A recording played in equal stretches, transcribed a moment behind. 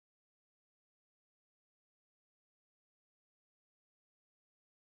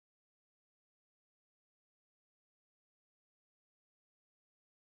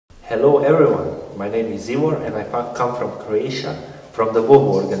Hello everyone, my name is Ivor and I come from Croatia, from the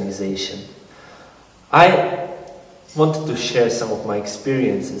WOW organization. I wanted to share some of my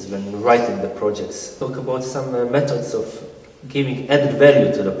experiences when writing the projects, talk about some methods of giving added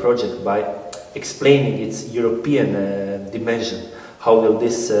value to the project by explaining its European dimension. How will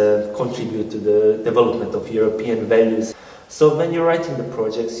this contribute to the development of European values? So when you're writing the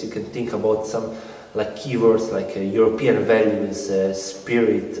projects, you can think about some keywords like European values,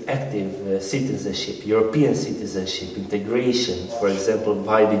 spirit, active citizenship, European citizenship, integration. For example,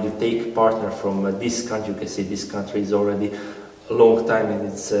 why did you take partner from this country? You can say this country is already a long time in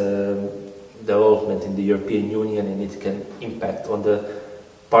its development in the European Union, and it can impact on the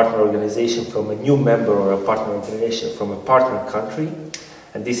partner organization from a new member or a partner organization from a partner country.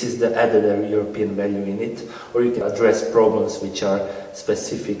 And this is the added European value in it. Or you can address problems which are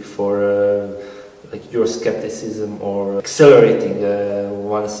specific for like Euroscepticism or accelerating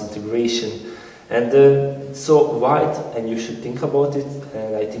one's integration. And so wide, and you should think about it,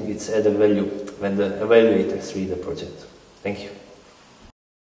 and I think it's added value when the evaluators read the project. Thank you.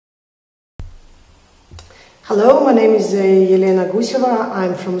 Hello, my name is Elena Guseva.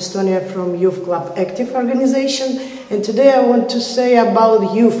 I'm from Estonia, from Youth Club Active organization, and today I want to say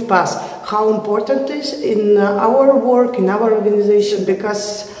about Youth Pass, how important it is in our work, in our organization,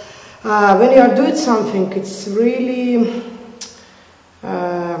 because when you are doing something, it's really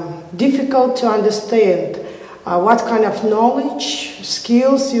difficult to understand what kind of knowledge,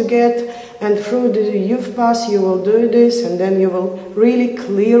 skills you get, and through the Youth Pass you will do this, and then you will really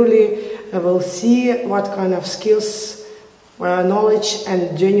clearly will see what kind of skills, knowledge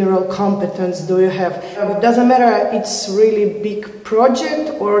and general competence do you have. It doesn't matter it's really big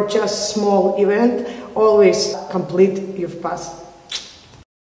project or just small event, always complete Youth Pass.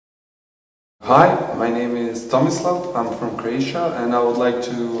 Hi, my name is Tomislav, I'm from Croatia, and I would like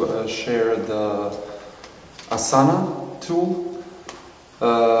to share the Asana tool.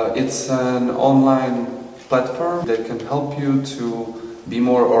 It's an online platform that can help you to be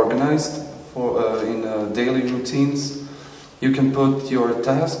more organized in daily routines. You can put your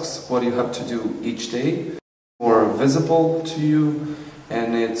tasks, what you have to do each day, more visible to you,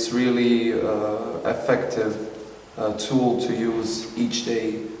 and it's really effective tool to use each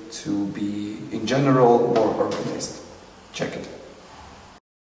day to be, in general, more organized. Check it.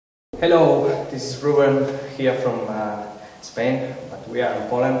 Hello, this is Ruben here from Spain, but we are in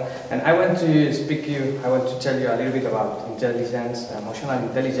Poland, and I want to tell you a little bit about intelligence, emotional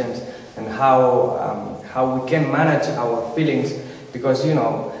intelligence, and how we can manage our feelings, because in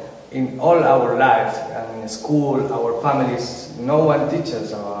all our lives, in school, our families, no one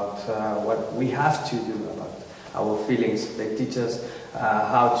teaches about what we have to do about our feelings. They teach us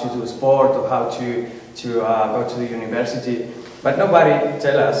how to do sport or how to go to the university, but nobody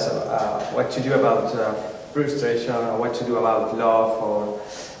tells us what to do about frustration or what to do about love.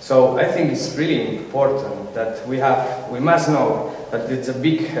 So I think it's really important that we must know that it's a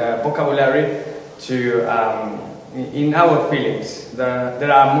big vocabulary in our feelings.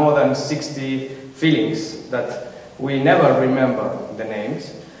 There are more than 60 feelings that we never remember the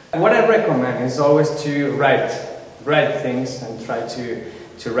names. What I recommend is always to write things and try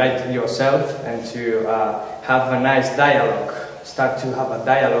to write yourself and to have a nice dialogue. Start to have a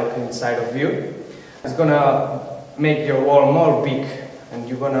dialogue inside of you. It's gonna make your world more big, and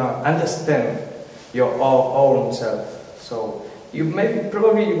you're gonna understand your own self. So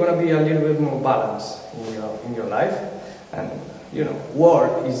probably you're gonna be a little bit more balanced in your life, and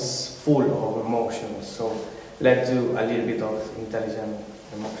world is full of emotions. So let's do a little bit of intelligent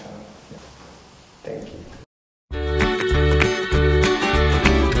emotion.